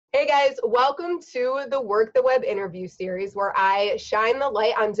Hey guys, welcome to the Work the Web interview series where I shine the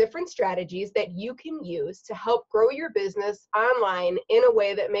light on different strategies that you can use to help grow your business online in a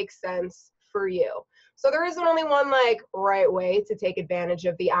way that makes sense for you. So there isn't only one right way to take advantage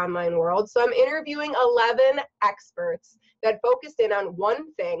of the online world. So I'm interviewing 11 experts that focused in on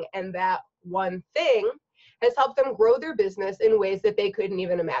one thing, and that one thing has helped them grow their business in ways that they couldn't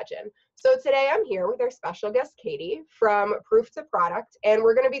even imagine. So today I'm here with our special guest, Katie from Proof to Product, and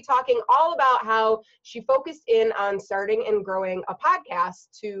we're going to be talking all about how she focused in on starting and growing a podcast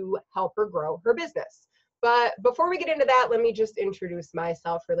to help her grow her business. But before we get into that, let me just introduce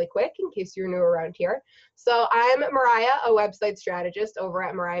myself really quick in case you're new around here. So I'm Mariah, a website strategist over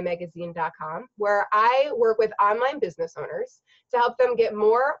at mariahmagazine.com, where I work with online business owners to help them get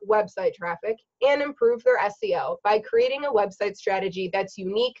more website traffic and improve their SEO by creating a website strategy that's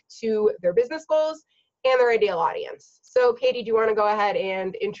unique to their business goals and their ideal audience. So Katie, do you want to go ahead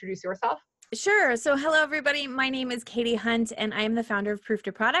and introduce yourself? Sure. So hello, everybody. My name is Katie Hunt, and I am the founder of Proof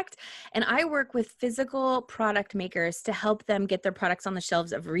to Product. And I work with physical product makers to help them get their products on the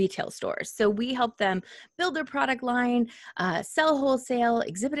shelves of retail stores. So we help them build their product line, sell wholesale,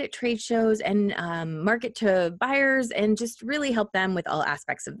 exhibit at trade shows, and market to buyers, and just really help them with all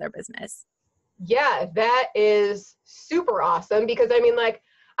aspects of their business. Yeah, that is super awesome because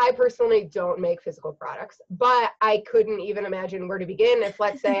I personally don't make physical products, but I couldn't even imagine where to begin if,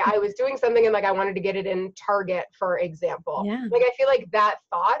 let's say, I was doing something and I wanted to get it in Target, for example. Yeah. I feel like that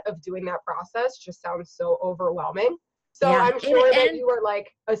thought of doing that process just sounds so overwhelming. So Yeah. I'm sure that you are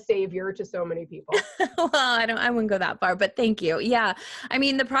like a savior to so many people. Well, I wouldn't go that far, but thank you. Yeah. I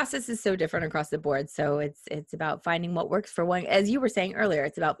mean, the process is so different across the board. So it's about finding what works for one. As you were saying earlier,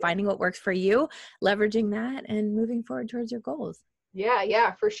 it's about finding what works for you, leveraging that, and moving forward towards your goals.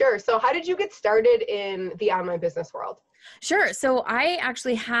 Yeah, for sure. So how did you get started in the online business world? Sure. So I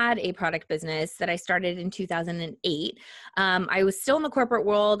actually had a product business that I started in 2008. I was still in the corporate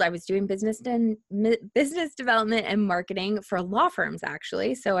world. I was doing business development and marketing for law firms,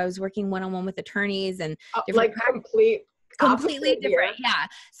 actually. So I was working one-on-one with attorneys and different Complete completely opposite different. here. Yeah.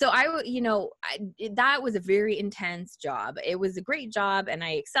 So that was a very intense job. It was a great job and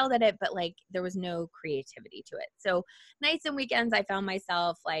I excelled at it, but there was no creativity to it. So nights and weekends, I found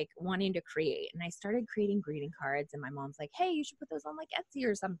myself wanting to create, and I started creating greeting cards, and my mom's like, "Hey, you should put those on Etsy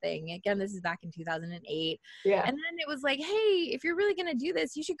or something." Again, this is back in 2008. Yeah. And then it was like, "Hey, if you're really going to do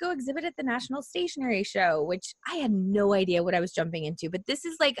this, you should go exhibit at the National Stationery Show," which I had no idea what I was jumping into. But this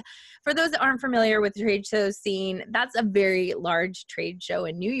is for those that aren't familiar with the trade show scene, that's a very large trade show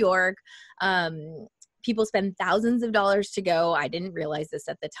in New York. People spend thousands of dollars to go. I didn't realize this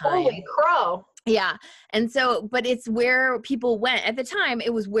at the time. Holy crow. Yeah. And so, but it's where people went at the time.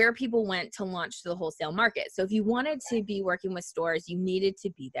 It was where people went to launch the wholesale market. So if you wanted to be working with stores, you needed to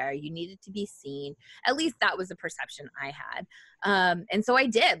be there. You needed to be seen. At least that was the perception I had. And so I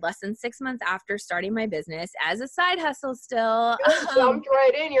did less than 6 months after starting my business as a side hustle still. You jumped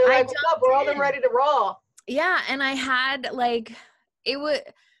right in. You're like, what's up? We're all ready to roll. Yeah. And I had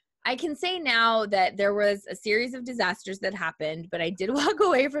I can say now that there was a series of disasters that happened, but I did walk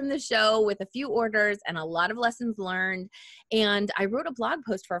away from the show with a few orders and a lot of lessons learned. And I wrote a blog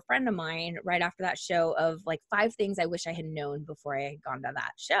post for a friend of mine right after that show of 5 things I wish I had known before I had gone to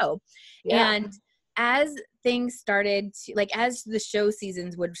that show. Yeah. And as things started to, as the show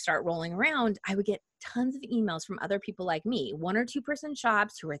seasons would start rolling around, I would get tons of emails from other people like me, 1 or 2 person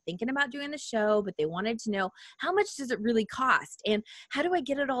shops who were thinking about doing the show, but they wanted to know, how much does it really cost? And how do I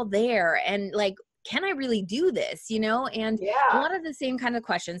get it all there? And can I really do this? And a lot of the same kind of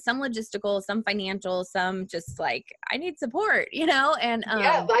questions, some logistical, some financial, some just I need support, and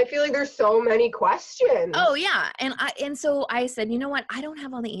yes, I feel like there's so many questions. Oh yeah. And so I said, you know what? I don't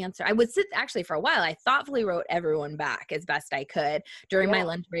have all the answer. I would sit actually for a while. I thoughtfully wrote everyone back as best I could during my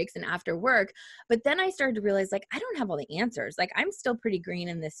lunch breaks and after work. But then I started to realize I don't have all the answers. I'm still pretty green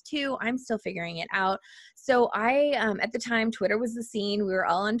in this too. I'm still figuring it out. So I, at the time, Twitter was the scene. We were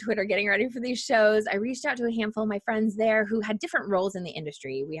all on Twitter getting ready for these shows. I reached out to a handful of my friends there who had different roles in the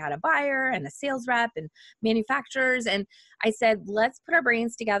industry. We had a buyer and a sales rep and manufacturers. And I said, let's put our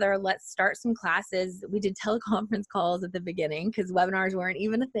brains together. Let's start some classes. We did teleconference calls at the beginning because webinars weren't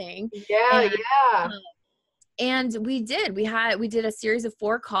even a thing. And we did. We did a series of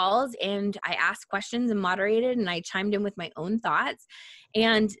 4 calls, and I asked questions and moderated, and I chimed in with my own thoughts.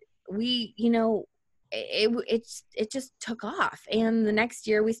 And we, it just took off. And the next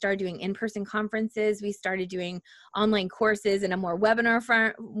year we started doing in-person conferences. We started doing online courses in a more webinar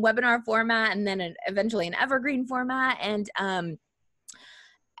format, and then eventually an evergreen format. And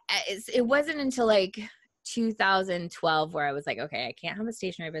it wasn't until 2012 where I was like, okay, I can't have a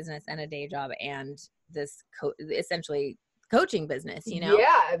stationery business and a day job and this essentially coaching business,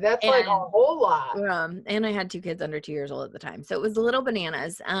 Yeah, that's like a whole lot. And I had 2 kids under 2 years old at the time. So it was a little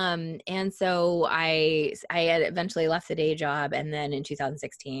bananas. And so I had eventually left the day job, and then in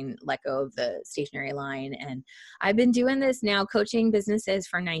 2016 let go of the stationery line. And I've been doing this now, coaching businesses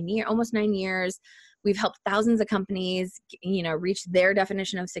for almost 9 years. We've helped thousands of companies, reach their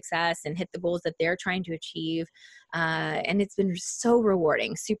definition of success and hit the goals that they're trying to achieve. And it's been so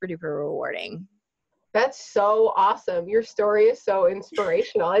rewarding, super duper rewarding. That's so awesome. Your story is so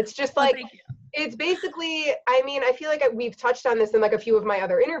inspirational. It's just like, it's basically, I mean, I feel like we've touched on this in like a few of my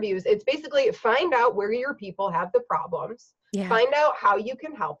other interviews. It's basically find out where your people have the problems, find out how you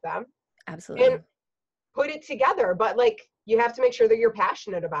can help them. Absolutely. And put it together. But like, you have to make sure that you're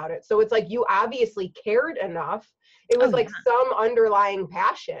passionate about it. So it's like, you obviously cared enough. It was some underlying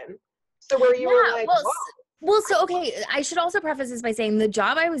passion. So where you were like, whoa. Well, so, okay, I should also preface this by saying the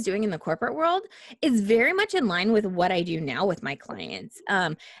job I was doing in the corporate world is very much in line with what I do now with my clients.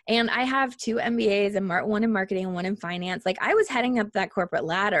 And I have 2 MBAs, one in marketing and one in finance. Like, I was heading up that corporate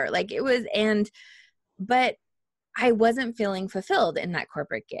ladder. But I wasn't feeling fulfilled in that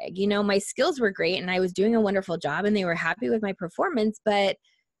corporate gig. My skills were great and I was doing a wonderful job and they were happy with my performance, but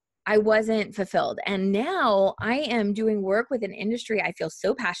I wasn't fulfilled. And now I am doing work with an industry I feel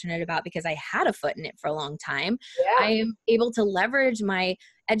so passionate about because I had a foot in it for a long time. Yeah. I am able to leverage my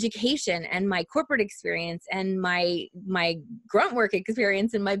education and my corporate experience and my grunt work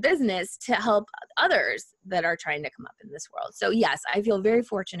experience in my business to help others that are trying to come up in this world. So yes, I feel very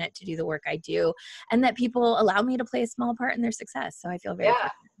fortunate to do the work I do and that people allow me to play a small part in their success. So I feel very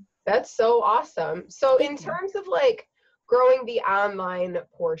fortunate. That's so awesome. So in terms of like growing the online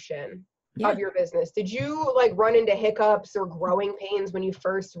portion of your business, did you like run into hiccups or growing pains when you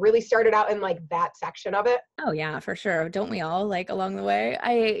first really started out in like that section of it? Oh yeah, for sure. Don't we all, like, along the way?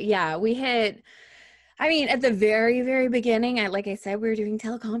 We hit, at the very, very beginning, like I said, we were doing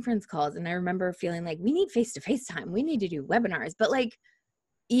teleconference calls and I remember feeling like we need face-to-face time. We need to do webinars, but like,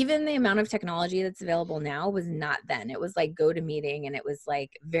 even the amount of technology that's available now was not then. It was like GoToMeeting and it was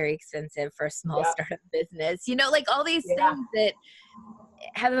like very expensive for a small startup business, like all these things that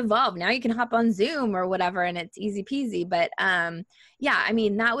have evolved. Now you can hop on Zoom or whatever and it's easy peasy. But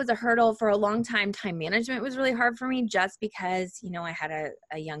that was a hurdle for a long time. Time management was really hard for me just because, I had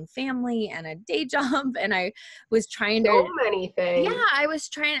a young family and a day job and I was trying so many things. Yeah, I was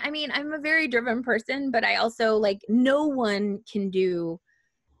trying. I'm a very driven person, but I also like no one can do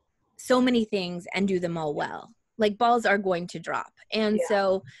so many things and do them all well. Like balls are going to drop. And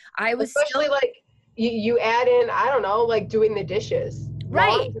so I was especially like you add in, I don't know, like doing the dishes.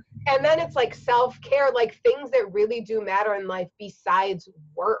 Right. And then it's like self-care, like things that really do matter in life besides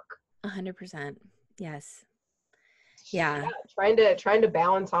work. 100%. Yes. Yeah. Trying to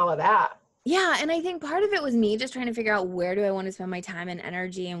balance all of that. Yeah. And I think part of it was me just trying to figure out where do I want to spend my time and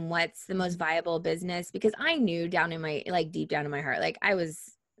energy and what's the most viable business, because I knew deep down in my heart, like I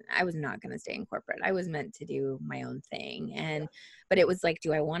was not going to stay in corporate. I was meant to do my own thing. But it was like,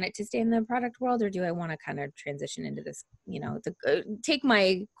 do I want it to stay in the product world or do I want to kind of transition into this, take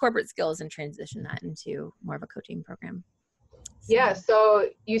my corporate skills and transition that into more of a coaching program? Yeah. So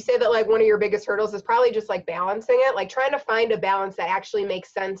you say that like one of your biggest hurdles is probably just like balancing it, like trying to find a balance that actually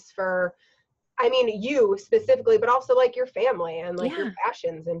makes sense for, you specifically, but also like your family and like your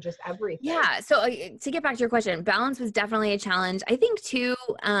passions and just everything. Yeah. So to get back to your question, balance was definitely a challenge. I think too,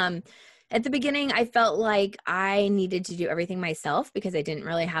 at the beginning, I felt like I needed to do everything myself because I didn't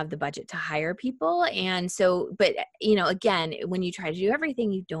really have the budget to hire people. And so, but again, when you try to do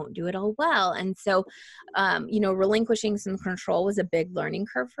everything, you don't do it all well. And so, relinquishing some control was a big learning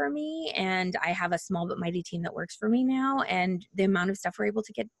curve for me. And I have a small but mighty team that works for me now. And the amount of stuff we're able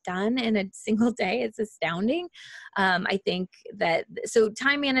to get done in a single day, it's astounding. I think that, so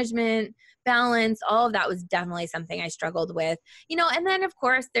time management, balance, all of that was definitely something I struggled with, and then of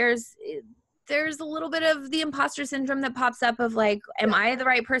course there's a little bit of the imposter syndrome that pops up of like, am I the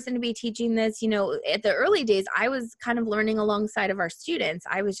right person to be teaching this? At the early days, I was kind of learning alongside of our students.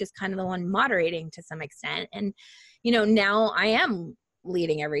 I was just kind of the one moderating to some extent. And, now I am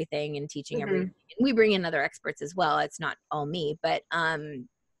leading everything and teaching everything. We bring in other experts as well. It's not all me, but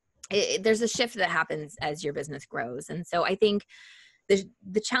there's a shift that happens as your business grows. And so I think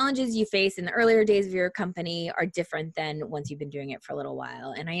the challenges you face in the earlier days of your company are different than once you've been doing it for a little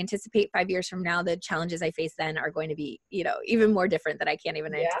while. And I anticipate 5 years from now, the challenges I face then are going to be, even more different that I can't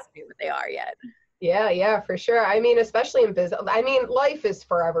even anticipate what they are yet. Yeah, for sure. Especially in business, life is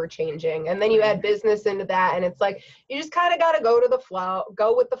forever changing. And then you add business into that and it's like, you just kind of got to go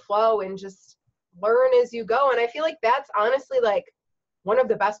with the flow and just learn as you go. And I feel like that's honestly like one of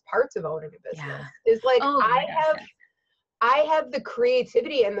the best parts of owning a business is like, Oh my gosh, yes. I have the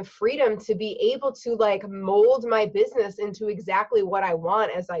creativity and the freedom to be able to like mold my business into exactly what I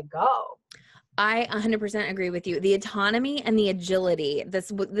want as I go. I 100% agree with you. The autonomy and the agility.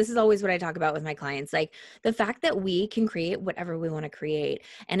 This is always what I talk about with my clients. Like the fact that we can create whatever we want to create.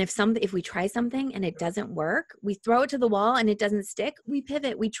 And if we try something and it doesn't work, we throw it to the wall and it doesn't stick, we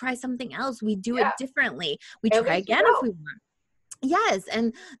pivot, we try something else, we do it differently. We At try least you again know. if we want. Yes.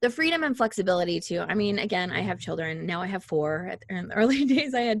 And the freedom and flexibility too. I mean, again, I have children. Now I have 4. In the early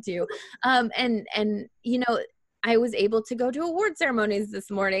days I had 2. And you know, I was able to go to award ceremonies this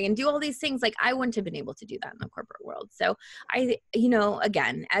morning and do all these things. Like I wouldn't have been able to do that in the corporate world. So you know,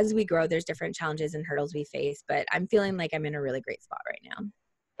 again, as we grow, there's different challenges and hurdles we face, but I'm feeling like I'm in a really great spot right now.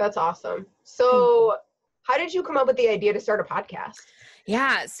 That's awesome. So how did you come up with the idea to start a podcast?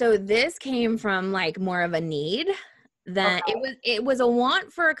 Yeah. So this came from like more of a need. Then it was a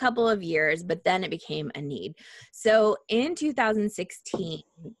want for a couple of years, but then it became a need. So in 2016,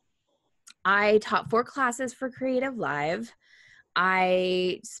 I taught 4 classes for Creative Live.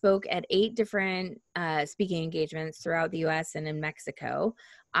 I spoke at 8 different speaking engagements throughout the US and in Mexico.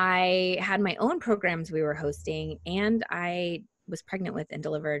 I had my own programs we were hosting, and I was pregnant with and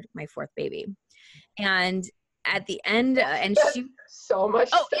delivered my 4th baby. And at the end, and she so much.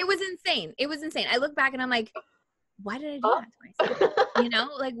 Oh, stuff. It was insane. It was insane. I look back and I'm like, why did I do that to myself? You know,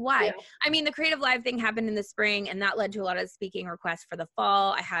 like why? Yeah. I mean, the Creative Live thing happened in the spring, and that led to a lot of speaking requests for the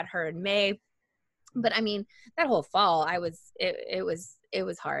fall. I had her in May, but I mean, that whole fall, it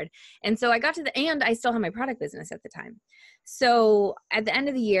was hard. And so I got to and I still had my product business at the time. So at the end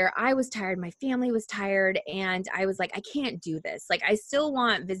of the year, I was tired. My family was tired, and I was like, I can't do this. Like, I still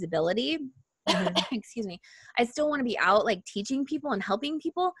want visibility. Excuse me. I still want to be out like teaching people and helping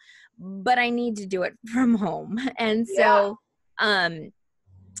people, but I need to do it from home. And so,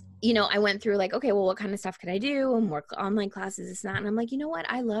 you know, I went through like, okay, well, what kind of stuff could I do? More online classes, this and that. And I'm like, you know what?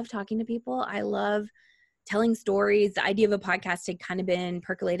 I love talking to people. I love telling stories. The idea of a podcast had kind of been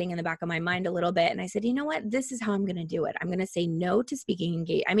percolating in the back of my mind a little bit. And I said, you know what? This is how I'm going to do it. I'm going to say no to speaking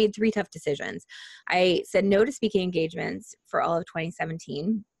engagement. I made 3 tough decisions. I said no to speaking engagements for all of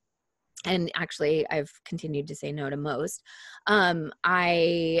 2017. And actually, I've continued to say no to most.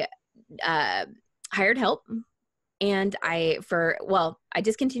 I hired help, and I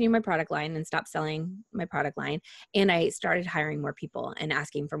discontinued my product line and stopped selling my product line. And I started hiring more people and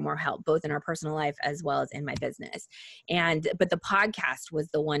asking for more help, both in our personal life as well as in my business. But the podcast was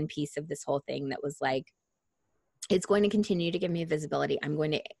the one piece of this whole thing that was like, it's going to continue to give me visibility. I'm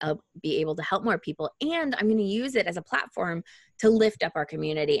going to be able to help more people, and I'm going to use it as a platform to lift up our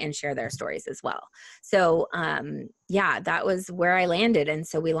community and share their stories as well. So, that was where I landed. And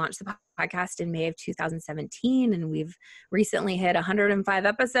so we launched the podcast in May of 2017, and we've recently hit 105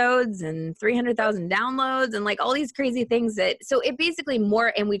 episodes and 300,000 downloads and like all these crazy things so it basically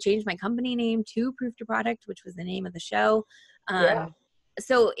and we changed my company name to Proof to Product, which was the name of the show.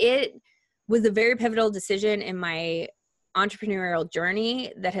 So it was a very pivotal decision in my entrepreneurial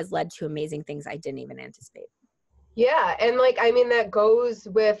journey that has led to amazing things I didn't even anticipate. Yeah. And like, I mean, that goes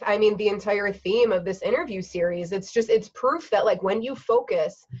with, the entire theme of this interview series. It's proof that like when you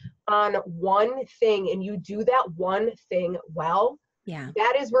focus on one thing and you do that one thing well,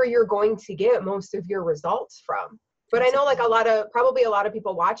 that is where you're going to get most of your results from. But I know like probably a lot of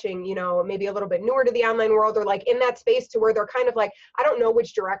people watching, you know, maybe a little bit newer to the online world, or like in that space to where they're kind of like, I don't know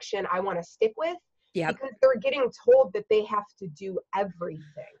which direction I want to stick with. Yeah. Because they're getting told that they have to do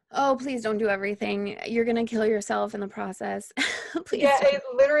everything. Oh, please don't do everything. You're going to kill yourself in the process. Please. Yeah, it's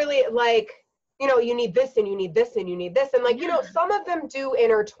literally like, you know, you need this and you need this and you need this. And like, you know, some of them do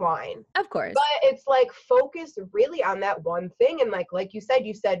intertwine. Of course. But it's like focus really on that one thing. And like you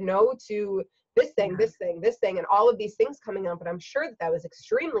said no to this thing, this thing, and all of these things coming up. But I'm sure that was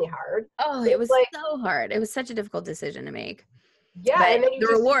extremely hard. Oh, it was like, so hard. It was such a difficult decision to make. Yeah. But and then the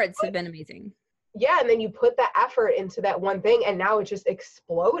rewards have been amazing. Yeah. And then you put that effort into that one thing, and now it just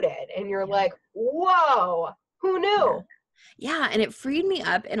exploded. And you're like, whoa, who knew? Yeah. And it freed me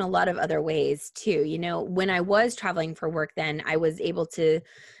up in a lot of other ways too. You know, when I was traveling for work, then I was able to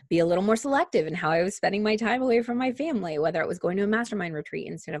be a little more selective in how I was spending my time away from my family, whether it was going to a mastermind retreat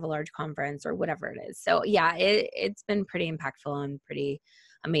instead of a large conference or whatever it is. So yeah, it's been pretty impactful and pretty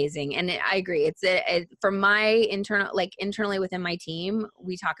amazing. And I agree. It's for my internally within my team,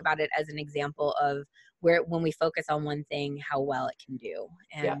 we talk about it as an example of when we focus on one thing, how well it can do.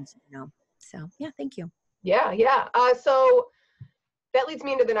 And, you know, so yeah, thank you. Yeah. Yeah. So that leads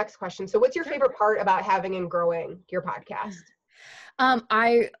me into the next question. So what's your favorite part about having and growing your podcast?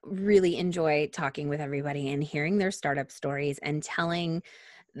 I really enjoy talking with everybody and hearing their startup stories and telling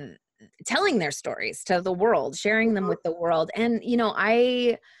their stories to the world, sharing them with the world. And,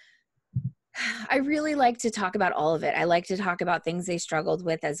 I really like to talk about all of it. I like to talk about things they struggled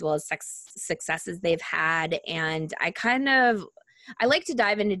with as well as successes they've had. And I like to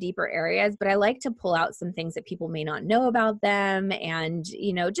dive into deeper areas, but I like to pull out some things that people may not know about them and,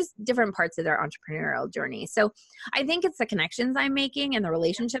 just different parts of their entrepreneurial journey. So I think it's the connections I'm making and the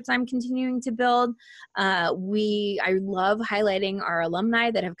relationships I'm continuing to build. I love highlighting our alumni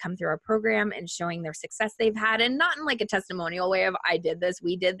that have come through our program and showing their success they've had, and not in like a testimonial way of I did this,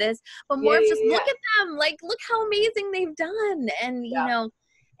 we did this, but more of just look at them, like, look how amazing they've done.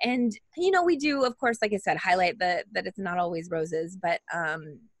 And, we do, of course, like I said, highlight that it's not always roses, but,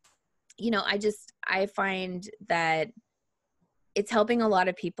 I find that it's helping a lot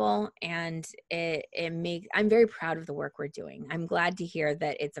of people, and I'm very proud of the work we're doing. I'm glad to hear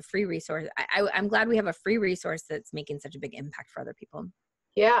that it's a free resource. I'm glad we have a free resource that's making such a big impact for other people.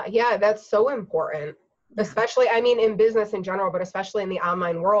 Yeah, that's so important. Especially, in business in general, but especially in the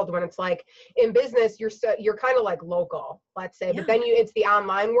online world, when it's like in business, you're kind of like local, let's say, but then it's the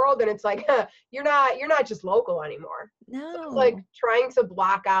online world, and it's like, you're not just local anymore. No. So it's like trying to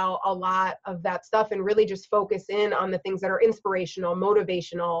block out a lot of that stuff and really just focus in on the things that are inspirational,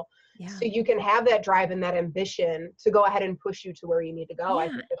 motivational, so you can have that drive and that ambition to go ahead and push you to where you need to go. I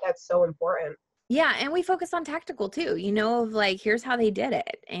think that's so important. Yeah. And we focus on tactical too, of like, here's how they did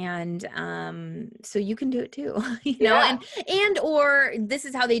it. And so you can do it too, or this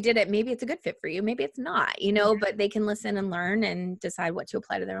is how they did it. Maybe it's a good fit for you. Maybe it's not, but they can listen and learn and decide what to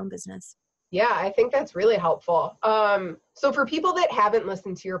apply to their own business. Yeah, I think that's really helpful. So for people that haven't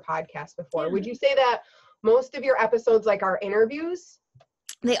listened to your podcast before, would you say that most of your episodes are interviews?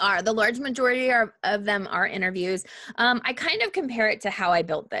 They are. The large majority of them are interviews. I kind of compare it to how I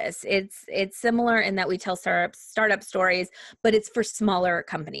built this. It's similar in that we tell startup stories, but it's for smaller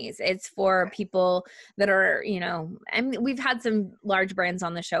companies. It's for people that are, we've had some large brands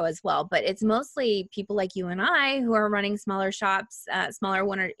on the show as well, but it's mostly people like you and I who are running smaller shops, smaller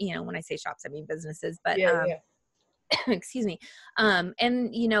one, or, when I say shops, I mean businesses, but excuse me.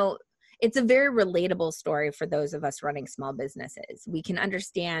 It's a very relatable story for those of us running small businesses. We can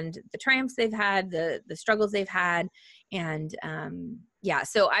understand the triumphs they've had, the struggles they've had. And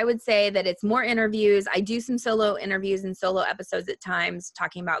so I would say that it's more interviews. I do some solo interviews and solo episodes at times,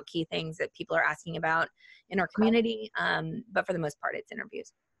 talking about key things that people are asking about in our community. But for the most part, it's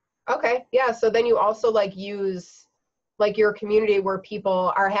interviews. Okay. Yeah. So then you also use your community where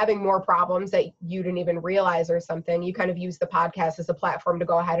people are having more problems that you didn't even realize or something. You kind of use the podcast as a platform to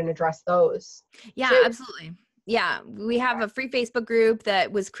go ahead and address those. Yeah, absolutely. Yeah. We have a free Facebook group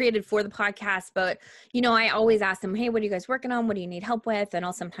that was created for the podcast, but I always ask them, hey, what are you guys working on? What do you need help with? And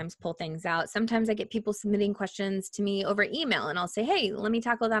I'll sometimes pull things out. Sometimes I get people submitting questions to me over email, and I'll say, hey, let me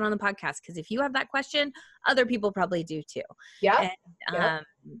tackle that on the podcast. Because if you have that question, other people probably do too. Yeah.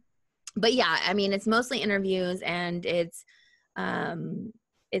 But yeah, it's mostly interviews, and it's a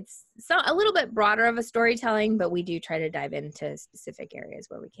little bit broader of a storytelling, but we do try to dive into specific areas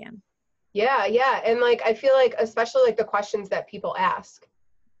where we can. Yeah. And I feel like, especially the questions that people ask,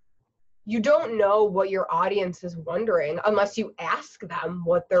 you don't know what your audience is wondering unless you ask them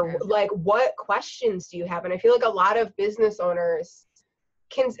what they're what questions do you have? And I feel like a lot of business owners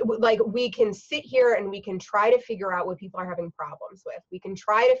we can sit here and we can try to figure out what people are having problems with. We can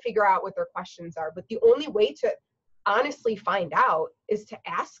try to figure out what their questions are, but the only way to honestly find out is to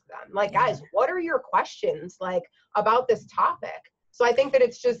ask them, guys, what are your questions about this topic? So I think that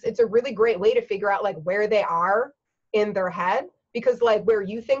it's a really great way to figure out where they are in their head, because where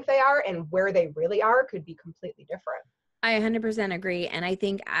you think they are and where they really are could be completely different. I 100% agree. And I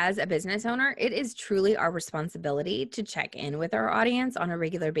think as a business owner, it is truly our responsibility to check in with our audience on a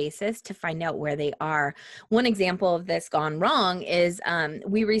regular basis to find out where they are. One example of this gone wrong is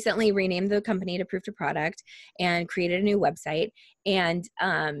we recently renamed the company to Proof to Product and created a new website. And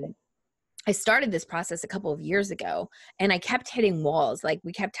I started this process a couple of years ago, and I kept hitting walls.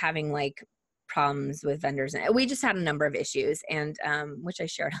 We kept having problems with vendors, and we just had a number of issues, and which I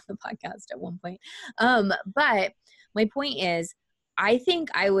shared on the podcast at one point. But my point is, I think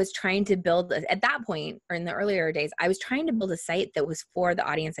I was trying to build, at that point, or in the earlier days, I was trying to build a site that was for the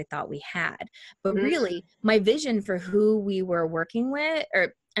audience I thought we had. But really, my vision for who we were working with,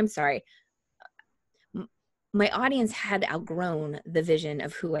 my audience had outgrown the vision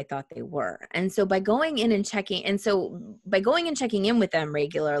of who I thought they were. And so by going in and checking in with them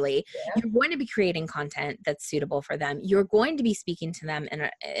regularly, you're going to be creating content that's suitable for them. You're going to be speaking to them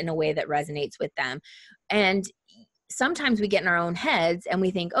in a way that resonates with them. And sometimes we get in our own heads and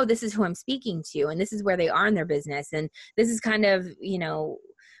we think, oh, this is who I'm speaking to, and this is where they are in their business, and this is kind of,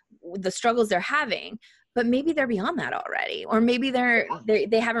 the struggles they're having. But maybe they're beyond that already, or maybe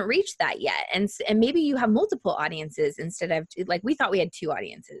they haven't reached that yet. And maybe you have multiple audiences instead of, like, we thought we had 2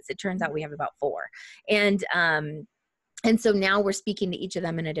 audiences. It turns out we have about 4. And so now we're speaking to each of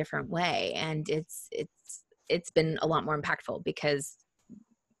them in a different way. And it's been a lot more impactful because,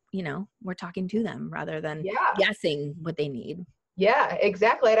 we're talking to them rather than guessing what they need. Yeah,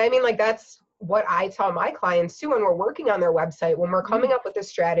 exactly. And I mean, like, that's what I tell my clients too, when we're working on their website, when we're coming up with the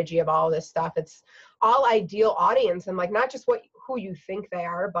strategy of all this stuff, it's all ideal audience, and like, not just who you think they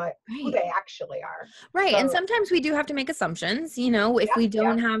are, but who they actually are. Right. So, and sometimes we do have to make assumptions, if we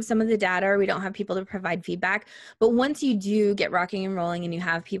don't have some of the data, or we don't have people to provide feedback. But once you do get rocking and rolling and you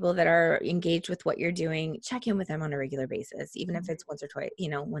have people that are engaged with what you're doing, check in with them on a regular basis, even if it's once or twice,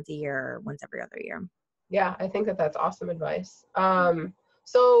 once a year or once every other year. Yeah, I think that's awesome advice.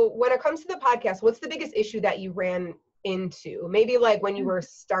 So when it comes to the podcast, what's the biggest issue that you ran into? Maybe like when you were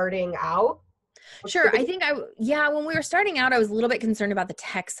starting out? Sure. I think when we were starting out, I was a little bit concerned about the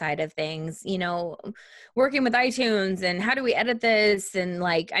tech side of things, working with iTunes and how do we edit this? And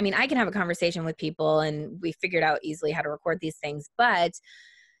like, I mean, I can have a conversation with people and we figured out easily how to record these things, but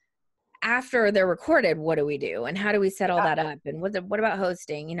after they're recorded, what do we do? And how do we set all that up? And what about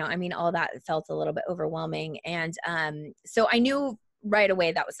hosting? All that felt a little bit overwhelming. And so I knew right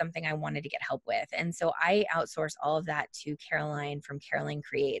away that was something I wanted to get help with. And so I outsourced all of that to Caroline from Caroline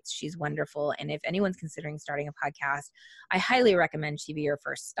Creates. She's wonderful. And if anyone's considering starting a podcast, I highly recommend she be your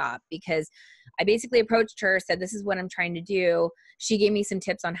first stop, because I basically approached her, said, this is what I'm trying to do. She gave me some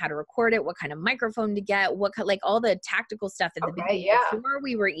tips on how to record it, what kind of microphone to get, like all the tactical stuff at the beginning before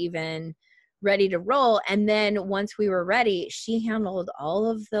we were even ready to roll. And then once we were ready, she handled all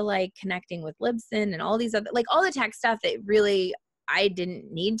of the like connecting with Libsyn and all these other, like all the tech stuff that really I didn't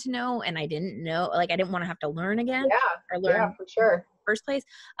need to know. And I didn't know, like, I didn't want to have to learn again or learn for sure. First place.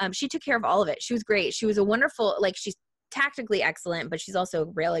 She took care of all of it. She was great. She was a wonderful, like, she's tactically excellent, but she's also a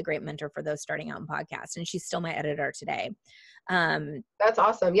really great mentor for those starting out in podcasts. And she's still my editor today. That's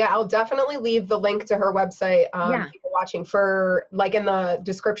awesome. Yeah, I'll definitely leave the link to her website, people watching, for like in the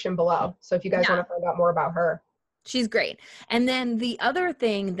description below. So if you guys want to find out more about her. She's great. And then the other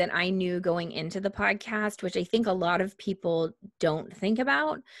thing that I knew going into the podcast, which I think a lot of people don't think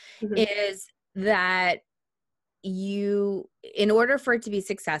about, is that in order for it to be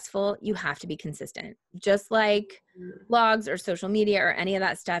successful, you have to be consistent. Just like blogs or social media or any of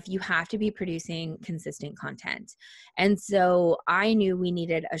that stuff, you have to be producing consistent content. And so I knew we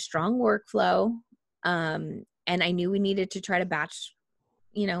needed a strong workflow. And I knew we needed to try to batch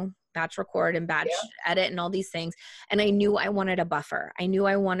record and batch edit and all these things. And I knew I wanted a buffer. I knew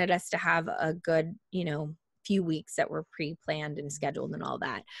I wanted us to have a good, few weeks that were pre-planned and scheduled and all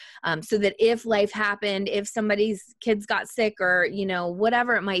that. So that if life happened, if somebody's kids got sick or,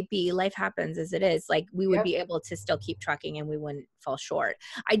 whatever it might be, life happens as it is, like we would be able to still keep trucking and we wouldn't fall short.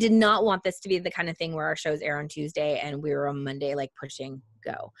 I did not want this to be the kind of thing where our shows air on Tuesday and we were on Monday, like pushing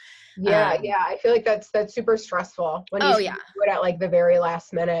go. I feel like that's super stressful when you do it at like the very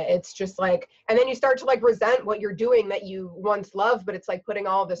last minute. It's just like, and then you start to like resent what you're doing that you once loved, but it's like putting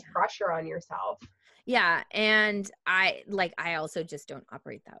all this pressure on yourself. Yeah. And I also just don't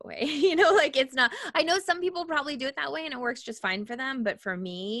operate that way. It's not, I know some people probably do it that way and it works just fine for them, but for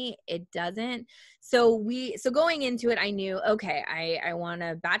me, it doesn't. So going into it, I knew, okay, I want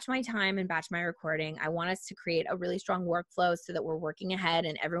to batch my time and batch my recording. I want us to create a really strong workflow so that we're working ahead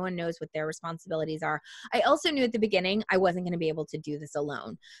and everyone knows what their responsibilities are. I also knew at the beginning, I wasn't going to be able to do this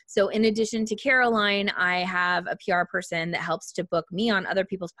alone. So in addition to Caroline, I have a PR person that helps to book me on other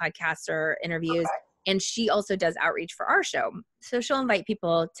people's podcasts or interviews. Okay. And she also does outreach for our show. So she'll invite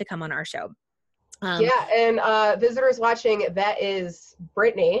people to come on our show. And visitors watching, that is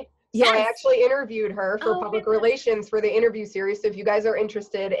Brittany. So I actually interviewed her for public relations for the interview series. So if you guys are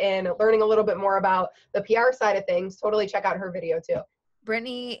interested in learning a little bit more about the PR side of things, totally check out her video too.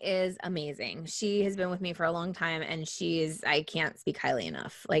 Brittany is amazing. She has been with me for a long time and I can't speak highly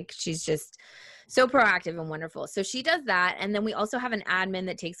enough. Like, she's just so proactive and wonderful. So she does that. And then we also have an admin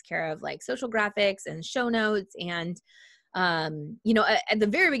that takes care of like social graphics and show notes. And, at the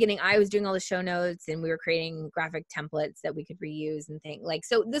very beginning, I was doing all the show notes and we were creating graphic templates that we could reuse and things like,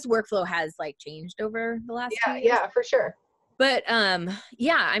 so this workflow has like changed over the last 2 years. Yeah, for sure. But,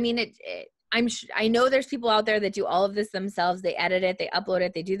 I mean, I know there's people out there that do all of this themselves. They edit it, they upload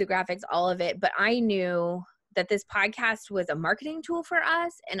it, they do the graphics, all of it. But I knew that this podcast was a marketing tool for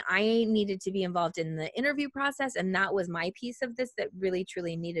us and I needed to be involved in the interview process. And that was my piece of this that really,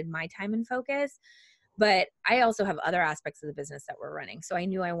 truly needed my time and focus. But I also have other aspects of the business that we're running. So I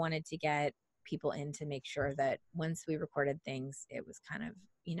knew I wanted to get people in to make sure that once we recorded things, it was kind of,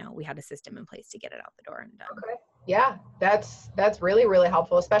 we had a system in place to get it out the door and done. Okay. Yeah, that's really, really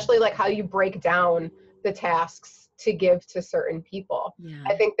helpful, especially like how you break down the tasks to give to certain people. Yeah.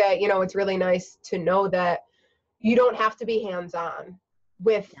 I think that, it's really nice to know that you don't have to be hands-on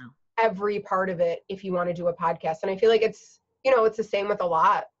with every part of it if you want to do a podcast. And I feel like it's the same with a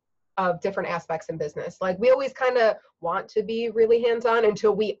lot of different aspects in business. Like we always kind of want to be really hands-on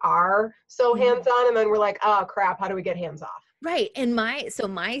until we are so hands-on, and then we're like, oh crap, how do we get hands off? Right. And my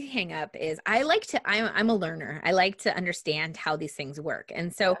hang up is I'm a learner. I like to understand how these things work.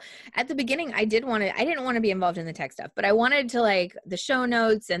 And so at the beginning, I didn't want to be involved in the tech stuff, but I wanted to like the show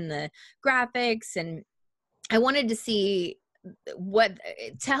notes and the graphics, and I wanted to see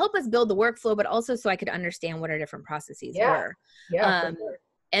to help us build the workflow, but also so I could understand what our different processes were. Yeah. For sure.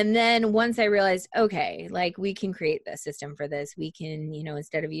 And then once I realized, okay, like we can create a system for this. We can,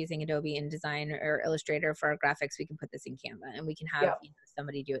 instead of using Adobe InDesign or Illustrator for our graphics, we can put this in Canva, and we can have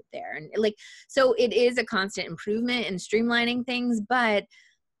somebody do it there. And like, so it is a constant improvement and streamlining things, but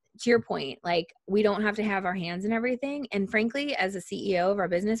to your point, like we don't have to have our hands in everything. And frankly, as a CEO of our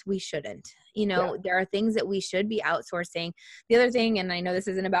business, we shouldn't. There are things that we should be outsourcing. The other thing, and I know this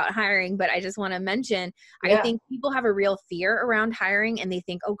isn't about hiring, but I just want to mention, I think people have a real fear around hiring, and they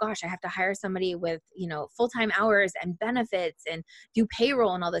think, oh gosh, I have to hire somebody with, full-time hours and benefits and do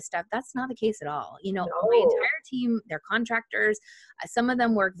payroll and all this stuff. That's not the case at all. My entire team, they're contractors. Some of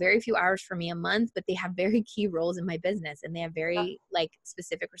them work very few hours for me a month, but they have very key roles in my business, and they have very like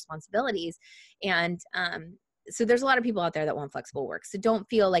specific responsibilities. And, so there's a lot of people out there that want flexible work. So don't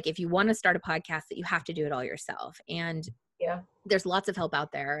feel like if you want to start a podcast that you have to do it all yourself. And there's lots of help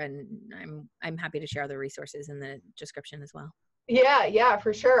out there, and I'm happy to share the resources in the description as well. Yeah,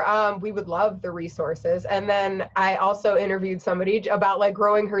 for sure. We would love the resources. And then I also interviewed somebody about like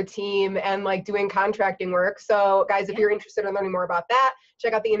growing her team and like doing contracting work. So guys, if you're interested in learning more about that,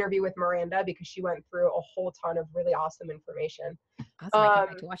 check out the interview with Miranda, because she went through a whole ton of really awesome information. Awesome. I can't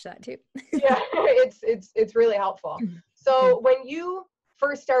wait to watch that too. It's really helpful. So when you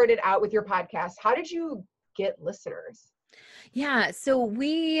first started out with your podcast, how did you get listeners? Yeah. So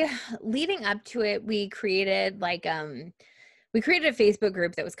leading up to it, we created a Facebook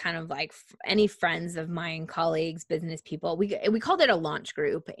group that was kind of like any friends of mine, colleagues, business people. We called it a launch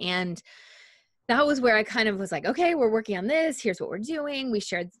group. And that was where I kind of was like, okay, we're working on this. Here's what we're doing. We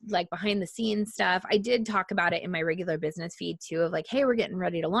shared like behind the scenes stuff. I did talk about it in my regular business feed too, of like, hey, we're getting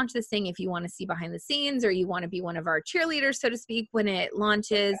ready to launch this thing. If you want to see behind the scenes, or you want to be one of our cheerleaders, so to speak, when it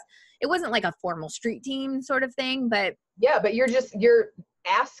launches. It wasn't like a formal street team sort of thing, but but you're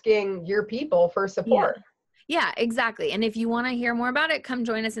asking your people for support. Yeah, exactly. And if you want to hear more about it, come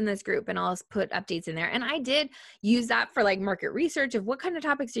join us in this group, and I'll put updates in there. And I did use that for like market research of what kind of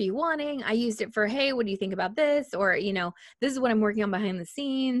topics are you wanting? I used it for, hey, what do you think about this? Or, this is what I'm working on behind the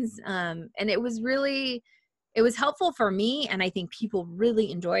scenes. And it was helpful for me. And I think people really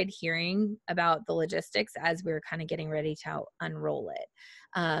enjoyed hearing about the logistics as we were kind of getting ready to unroll it.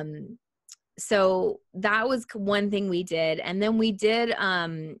 So that was one thing we did. And then we did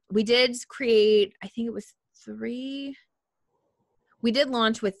create, I think it was we did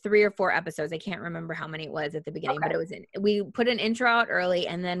launch with 3 or 4 episodes. I can't remember how many it was at the beginning, but we put an intro out early.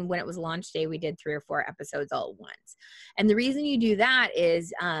 And then when it was launch day, we did 3 or 4 episodes all at once. And the reason you do that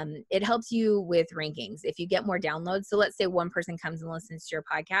is it helps you with rankings. If you get more downloads, so let's say one person comes and listens to your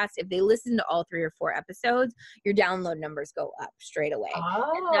podcast. If they listen to all 3 or 4 episodes, your download numbers go up straight away.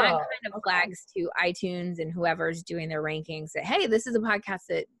 And that kind of flags to iTunes and whoever's doing their rankings that, hey, this is a podcast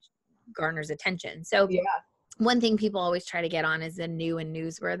that garners attention. So one thing people always try to get on is the new and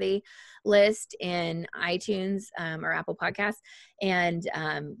newsworthy list in iTunes or Apple Podcasts. And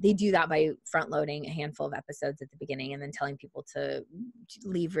they do that by front loading a handful of episodes at the beginning and then telling people to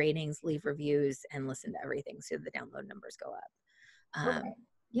leave ratings, leave reviews, and listen to everything so the download numbers go up.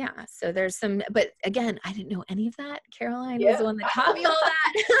 So there's some, but again, I didn't know any of that. Caroline was the one that taught me all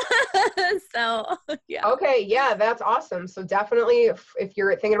that. Okay. Yeah, that's awesome. So definitely if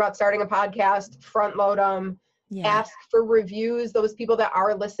you're thinking about starting a podcast, front load them, ask for reviews. Those people that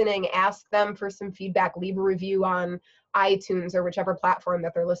are listening, ask them for some feedback, leave a review on iTunes or whichever platform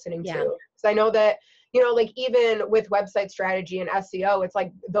that they're listening to. So I know that, like even with website strategy and SEO, it's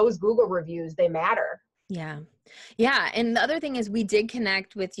like those Google reviews, they matter. Yeah. And the other thing is we did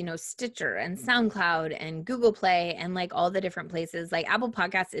connect with, Stitcher and SoundCloud and Google Play and like all the different places. Like Apple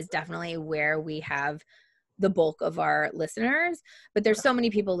Podcasts is definitely where we have the bulk of our listeners, but there's so many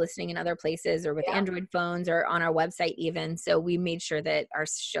people listening in other places or with Android phones or on our website even. So we made sure that our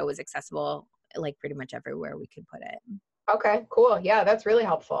show is accessible like pretty much everywhere we could put it. Okay, cool. Yeah, that's really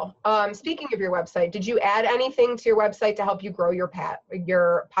helpful. Speaking of your website, did you add anything to your website to help you grow your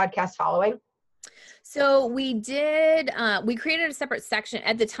podcast following? So we did, we created a separate section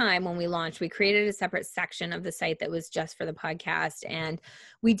at the time when we launched, we created a separate section of the site that was just for the podcast. And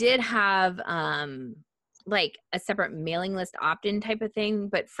we did have, like a separate mailing list opt-in type of thing.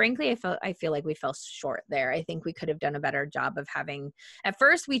 But frankly, I feel like we fell short there. I think we could have done a better job of having, at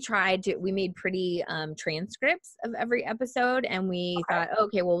first we made pretty transcripts of every episode, and we thought,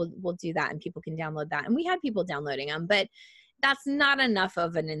 okay, well, we'll do that and people can download that. And we had people downloading them, but that's not enough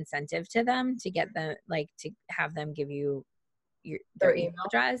of an incentive to them to get them, like, to have them give you their email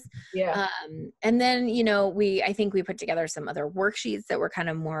address. Yeah. And then, I think we put together some other worksheets that were kind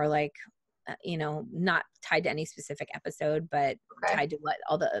of more like, not tied to any specific episode, but tied to what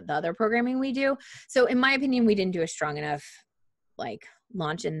all the other programming we do. So in my opinion, we didn't do a strong enough like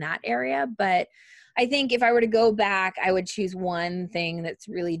launch in that area. But I think if I were to go back, I would choose one thing that's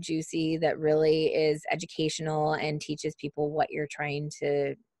really juicy, that really is educational and teaches people what you're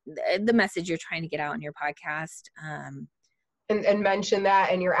the message you're trying to get out in your podcast. And mention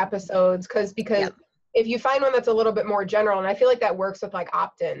that in your episodes, because Yep. if you find one that's a little bit more general, and I feel like that works with like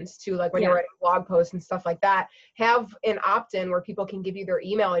opt-ins too, like when you're writing blog posts and stuff like that, have an opt-in where people can give you their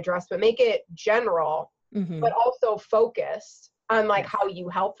email address, but make it general, but also focused on like how you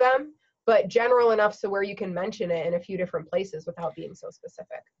help them, but general enough so where you can mention it in a few different places without being so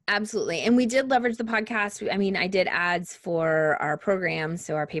specific. Absolutely. And we did leverage the podcast. I mean, I did ads for our programs,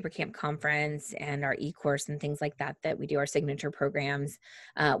 so our Paper Camp conference and our e-course and things like that we do, our signature programs.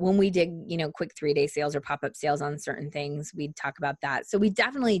 When we did, quick 3-day sales or pop-up sales on certain things, we'd talk about that. So we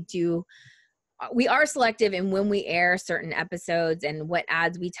definitely we are selective in when we air certain episodes and what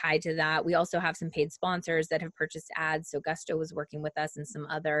ads we tie to that. We also have some paid sponsors that have purchased ads. So Gusto was working with us and some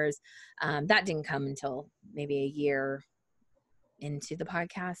others. That didn't come until maybe a year into the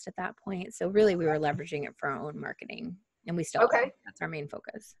podcast at that point. So really we were leveraging it for our own marketing, and we still are. That's our main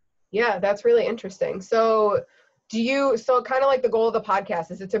focus. Yeah, that's really interesting. So kind of like the goal of the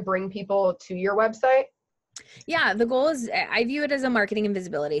podcast, is it to bring people to your website? Yeah, the goal is, I view it as a marketing and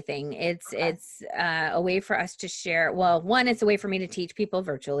visibility thing. It's a way for us to share. Well, one, it's a way for me to teach people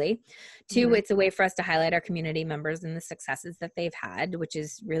virtually. Two, it's a way for us to highlight our community members and the successes that they've had, which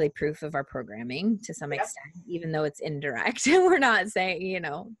is really proof of our programming to some extent, even though it's indirect. We're not saying,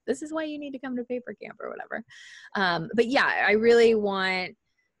 this is why you need to come to Paper Camp or whatever. But yeah, I really want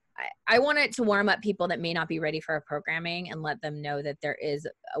it to warm up people that may not be ready for our programming and let them know that there is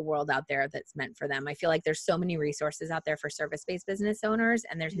a world out there that's meant for them. I feel like there's so many resources out there for service-based business owners,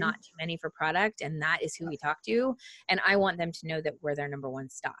 and there's not too many for product, and that is who we talk to. And I want them to know that we're their number one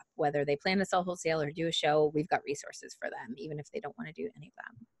stop. Whether they plan to sell wholesale or do a show, we've got resources for them, even if they don't want to do any of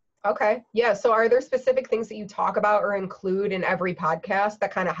them. Okay. Yeah. So are there specific things that you talk about or include in every podcast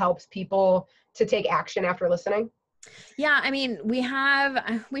that kind of helps people to take action after listening? Yeah, I mean, we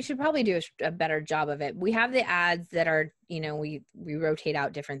should probably do a better job of it. We have the ads that are, we rotate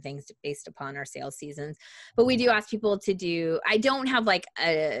out different things based upon our sales seasons, but we do ask people I don't have like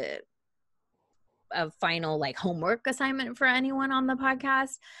a final like homework assignment for anyone on the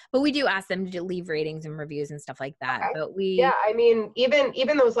podcast, but we do ask them to leave ratings and reviews and stuff like that. Okay. But I mean,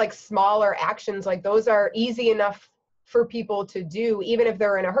 even those like smaller actions, like those are easy enough for people to do, even if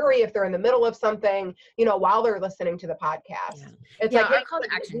they're in a hurry, if they're in the middle of something, while they're listening to the podcast. It's like, hey,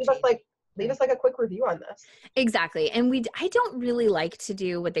 leave us like a quick review on this. Exactly. And I don't really like to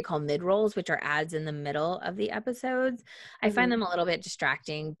do what they call mid-rolls, which are ads in the middle of the episodes. I find them a little bit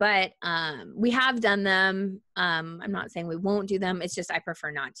distracting, but we have done them. I'm not saying we won't do them. It's just I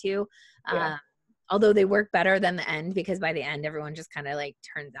prefer not to. Although they work better than the end, because by the end, everyone just kind of like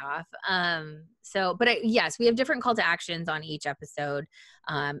turns off. Yes, we have different call to actions on each episode.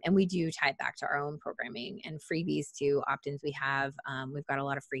 And we do tie it back to our own programming and freebies to opt-ins we have. We've got a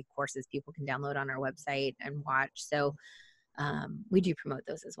lot of free courses people can download on our website and watch. So we do promote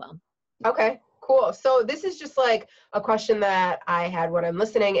those as well. Okay, cool. So this is just like a question that I had when I'm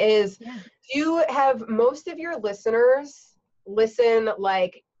listening is, do you have most of your listeners listen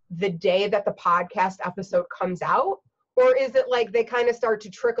like the day that the podcast episode comes out? Or is it like they kind of start to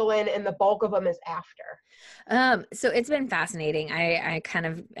trickle in and the bulk of them is after? So it's been fascinating. I kind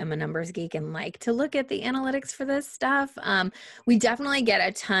of am a numbers geek and like to look at the analytics for this stuff. We definitely get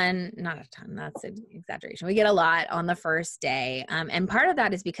not a ton, that's an exaggeration. We get a lot on the first day. And part of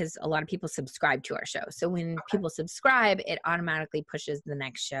that is because a lot of people subscribe to our show. So when people subscribe, it automatically pushes the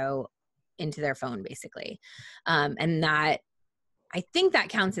next show into their phone basically. And that, I think that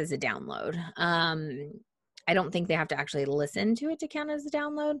counts as a download. I don't think they have to actually listen to it to count as a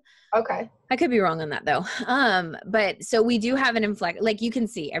download. Okay. I could be wrong on that though. But so we do have an inflect, like you can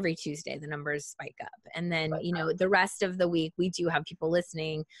see every Tuesday, the numbers spike up. And then, you know, the rest of the week, we do have people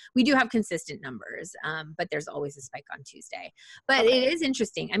listening. We do have consistent numbers, but there's always a spike on Tuesday. But it is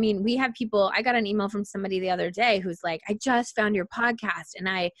interesting. I mean, we have people, I got an email from somebody the other day who's like, I just found your podcast. And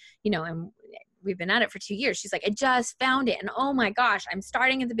and we've been at it for 2 years. She's like, I just found it. And oh my gosh, I'm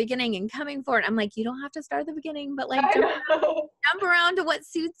starting at the beginning and coming for it. I'm like, you don't have to start at the beginning, but like jump around to what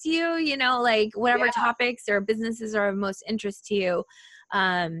suits you, like whatever topics or businesses are of most interest to you.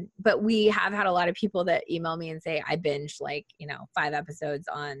 But we have had a lot of people that email me and say, I binged 5 episodes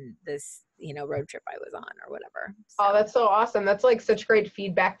on this, road trip I was on or whatever. So. Oh, that's so awesome. That's like such great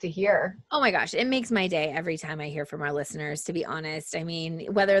feedback to hear. Oh my gosh. It makes my day every time I hear from our listeners, to be honest. I mean,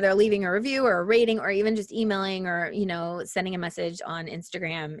 whether they're leaving a review or a rating or even just emailing or, sending a message on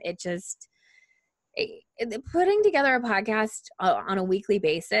Instagram, putting together a podcast on a weekly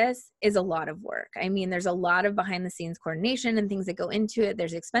basis is a lot of work. I mean, there's a lot of behind the scenes coordination and things that go into it.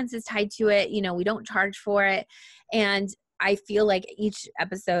 There's expenses tied to it. We don't charge for it. And I feel like each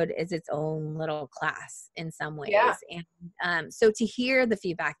episode is its own little class in some ways. Yeah. And so to hear the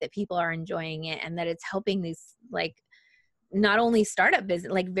feedback that people are enjoying it and that it's helping these not only startup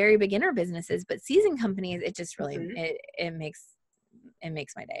business, very beginner businesses, but seasoned companies, it just really, it makes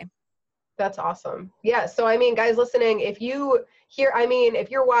my day. That's awesome. Yeah. So, I mean, guys listening, if you're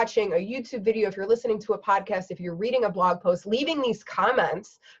watching a YouTube video, if you're listening to a podcast, if you're reading a blog post, leaving these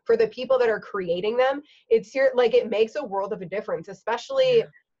comments for the people that are creating them, it makes a world of a difference, especially,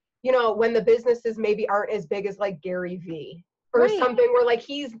 when the businesses maybe aren't as big as like Gary Vee or something where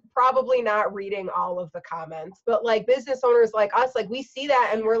he's probably not reading all of the comments, but business owners like us, we see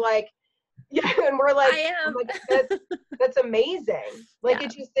that and we're like, yeah, and we're like, I am. That's amazing.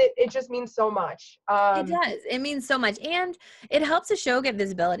 It just means so much. It does. It means so much. And it helps a show get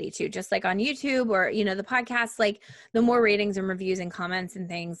visibility too, just like on YouTube or, the podcast, the more ratings and reviews and comments and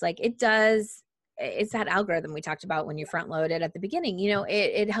things it does. It's that algorithm we talked about when you front load it at the beginning,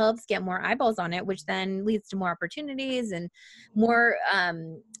 it helps get more eyeballs on it, which then leads to more opportunities and more,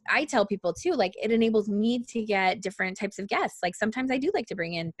 I tell people too, it enables me to get different types of guests. Sometimes I do like to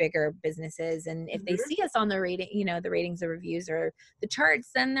bring in bigger businesses, and if they see us on the rating, the ratings, the reviews or the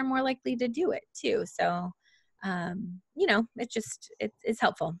charts, then they're more likely to do it too. So, it's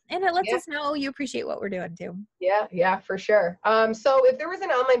helpful, and it lets us know you appreciate what we're doing too. Yeah, for sure. So if there was an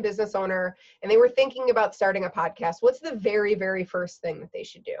online business owner and they were thinking about starting a podcast, what's the very, very first thing that they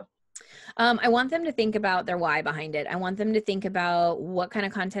should do? I want them to think about their why behind it. I want them to think about what kind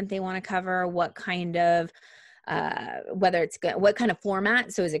of content they want to cover, what kind of what kind of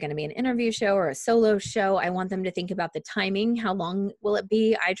format. So is it going to be an interview show or a solo show? I want them to think about the timing. How long will it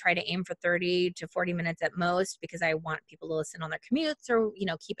be? I try to aim for 30 to 40 minutes at most because I want people to listen on their commutes or,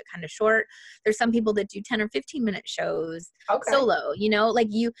 keep it kind of short. There's some people that do 10 or 15 minute shows solo,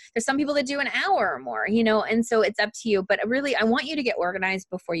 there's some people that do an hour or more, and so it's up to you. But really, I want you to get organized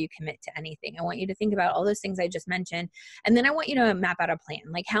before you commit to anything. I want you to think about all those things I just mentioned. And then I want you to map out a plan.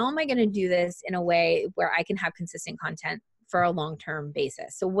 How am I going to do this in a way where I can have consistent content for a long-term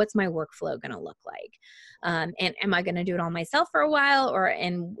basis? So what's my workflow going to look like? And am I going to do it all myself for a while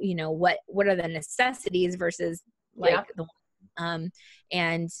what are the necessities versus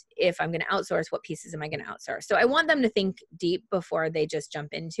and if I'm going to outsource, what pieces am I going to outsource? So I want them to think deep before they just jump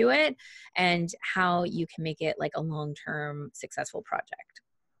into it and how you can make it a long-term successful project.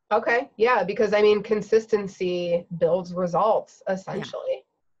 Okay. Yeah. Because consistency builds results essentially.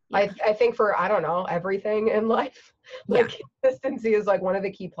 Yeah. I think for, everything in life, consistency is one of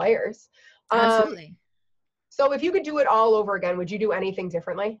the key players. Absolutely. So if you could do it all over again, would you do anything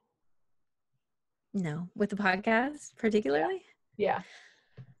differently? No. With the podcast particularly? Yeah.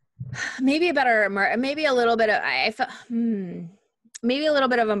 Maybe a little bit of, maybe a little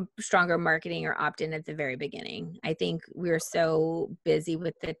bit of a stronger marketing or opt-in at the very beginning. I think we were so busy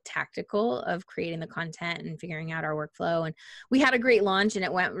with the tactical of creating the content and figuring out our workflow. And we had a great launch and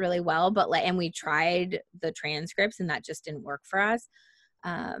it went really well, and we tried the transcripts and that just didn't work for us.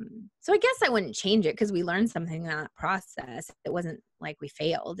 So I guess I wouldn't change it because we learned something in that process. It wasn't like we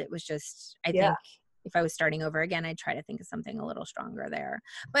failed. It was just, I think if I was starting over again, I'd try to think of something a little stronger there.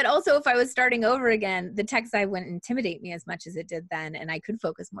 But also if I was starting over again, the tech side wouldn't intimidate me as much as it did then. And I could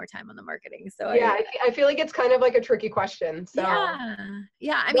focus more time on the marketing. So I feel like it's kind of like a tricky question. So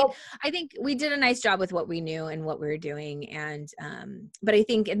yeah. I think we did a nice job with what we knew and what we were doing. And, but I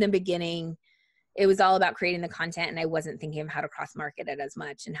think in the beginning, it was all about creating the content and I wasn't thinking of how to cross market it as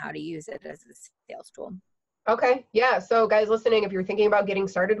much and how to use it as a sales tool. Okay. Yeah. So guys listening, if you're thinking about getting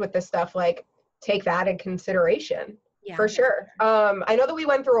started with this stuff, take that in consideration. Yeah, For sure. I know that we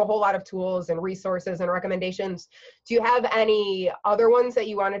went through a whole lot of tools and resources and recommendations. Do you have any other ones that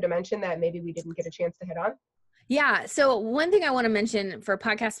you wanted to mention that maybe we didn't get a chance to hit on? Yeah. So one thing I want to mention for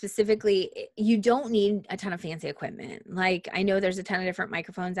podcasts specifically, you don't need a ton of fancy equipment. Like I know there's a ton of different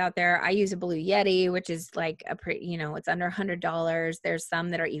microphones out there. I use a Blue Yeti, which is like it's under $100. There's some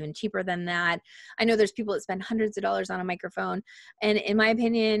that are even cheaper than that. I know there's people that spend hundreds of dollars on a microphone. And in my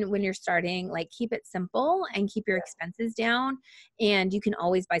opinion, when you're starting, like keep it simple and keep your expenses down. And you can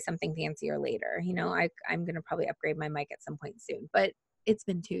always buy something fancier later. I'm going to probably upgrade my mic at some point soon, but it's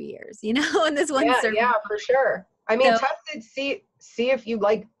been 2 years, and this one's Yeah, for sure. I mean, so, test it, see if you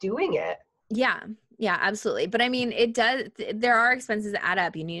like doing it. yeah, absolutely. But I mean, it does, there are expenses that add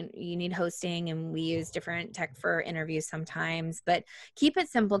up. You need hosting, and we use different tech for interviews sometimes, but keep it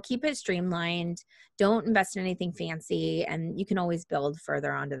simple, keep it streamlined. Don't invest in anything fancy, and you can always build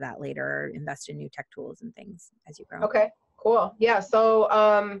further onto that later, invest in new tech tools and things as you grow. Okay, cool. Yeah.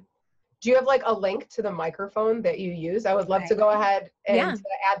 So, do you have like a link to the microphone that you use? I would love to go ahead and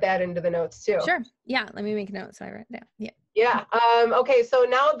add that into the notes too. Sure. Yeah. Let me make a note so I write it down. Yeah. Yeah. Okay. So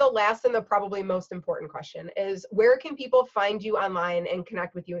now the last and the probably most important question is, where can people find you online and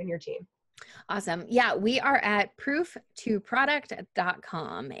connect with you and your team? Awesome. Yeah, we are at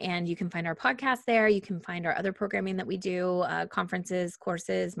proof2product.com, and you can find our podcast there. You can find our other programming that we do, conferences,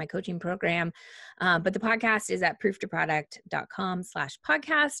 courses, my coaching program. But the podcast is at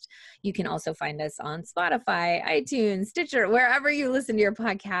proof2product.com/podcast. You can also find us on Spotify, iTunes, Stitcher, wherever you listen to your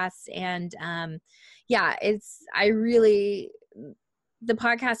podcasts. And the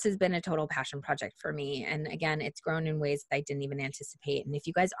podcast has been a total passion project for me. And again, it's grown in ways that I didn't even anticipate. And if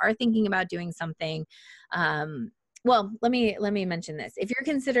you guys are thinking about doing something, well, let me mention this. If you're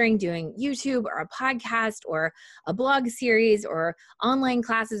considering doing YouTube or a podcast or a blog series or online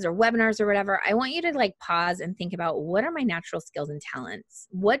classes or webinars or whatever, I want you to like pause and think about, what are my natural skills and talents?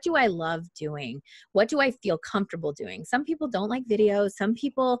 What do I love doing? What do I feel comfortable doing? Some people don't like videos. Some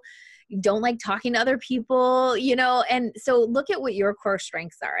people don't like talking to other people, and so look at what your core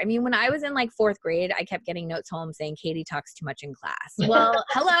strengths are. I mean, when I was in like 4th grade, I kept getting notes home saying Katie talks too much in class. Well,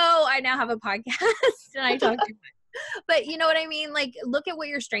 hello, I now have a podcast and I talk too much. But you know what I mean? Like, look at what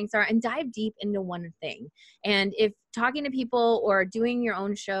your strengths are and dive deep into one thing. And if talking to people or doing your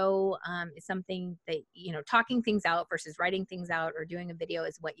own show is something that, talking things out versus writing things out or doing a video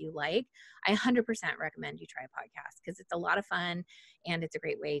is what you like, I 100% recommend you try a podcast, because it's a lot of fun and it's a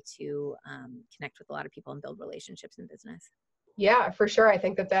great way to connect with a lot of people and build relationships in business. Yeah, for sure. I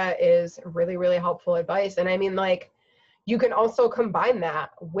think that is really, really helpful advice. And I mean, like, you can also combine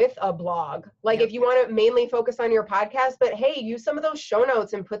that with a blog. Like if you want to mainly focus on your podcast, but hey, use some of those show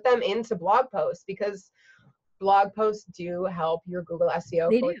notes and put them into blog posts, because blog posts do help your Google SEO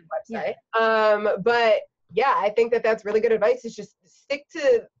for your website. Yeah. But yeah, I think that's really good advice, is just stick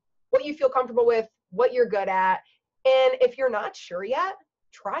to what you feel comfortable with, what you're good at. And if you're not sure yet,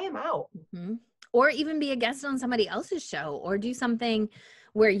 try them out. Mm-hmm. Or even be a guest on somebody else's show, or do something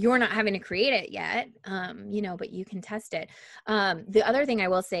where you're not having to create it yet, but you can test it. The other thing I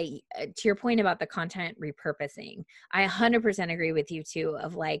will say, to your point about the content repurposing, I 100% agree with you too,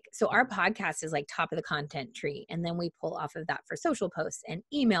 of like, so our podcast is like top of the content tree. And then we pull off of that for social posts and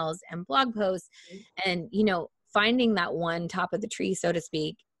emails and blog posts. And, finding that one top of the tree, so to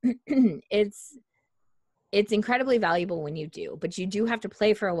speak, it's incredibly valuable when you do, but you do have to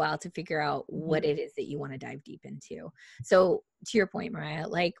play for a while to figure out what it is that you want to dive deep into. So to your point, Mariah,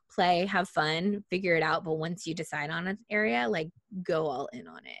 like play, have fun, figure it out. But once you decide on an area, like go all in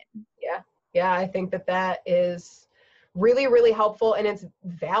on it. Yeah. I think that is really, really helpful, and it's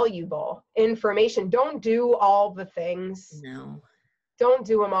valuable information. Don't do all the things. No. Don't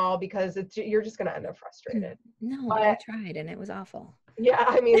do them all, because you're just going to end up frustrated. No, but I tried and it was awful. Yeah.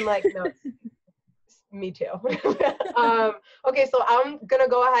 I mean, like, no. Me too. Okay, so I'm going to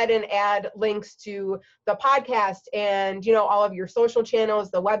go ahead and add links to the podcast and, all of your social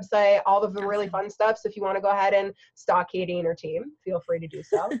channels, the website, all of the really fun stuff. So if you want to go ahead and stalk Katie and her team, feel free to do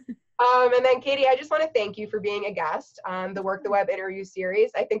so. And then, Katie, I just want to thank you for being a guest on the Work the Web interview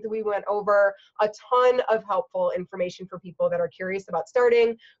series. I think that we went over a ton of helpful information for people that are curious about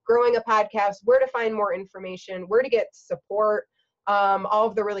starting, growing a podcast, where to find more information, where to get support, all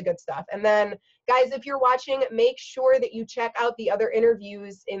of the really good stuff. And then, guys, if you're watching, make sure that you check out the other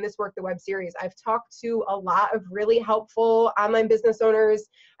interviews in this Work the Web series. I've talked to a lot of really helpful online business owners.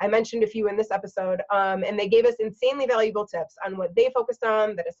 I mentioned a few in this episode, and they gave us insanely valuable tips on what they focused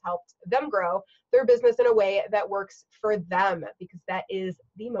on that has helped them grow their business in a way that works for them, because that is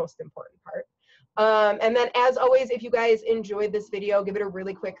the most important part. And then as always, if you guys enjoyed this video, give it a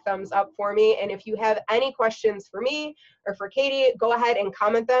really quick thumbs up for me. And if you have any questions for me or for Katie, go ahead and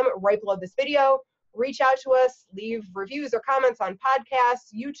comment them right below this video. Reach out to us, leave reviews or comments on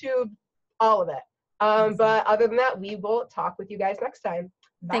podcasts, YouTube, all of it. But other than that, we will talk with you guys next time.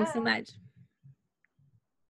 Bye. Thanks so much.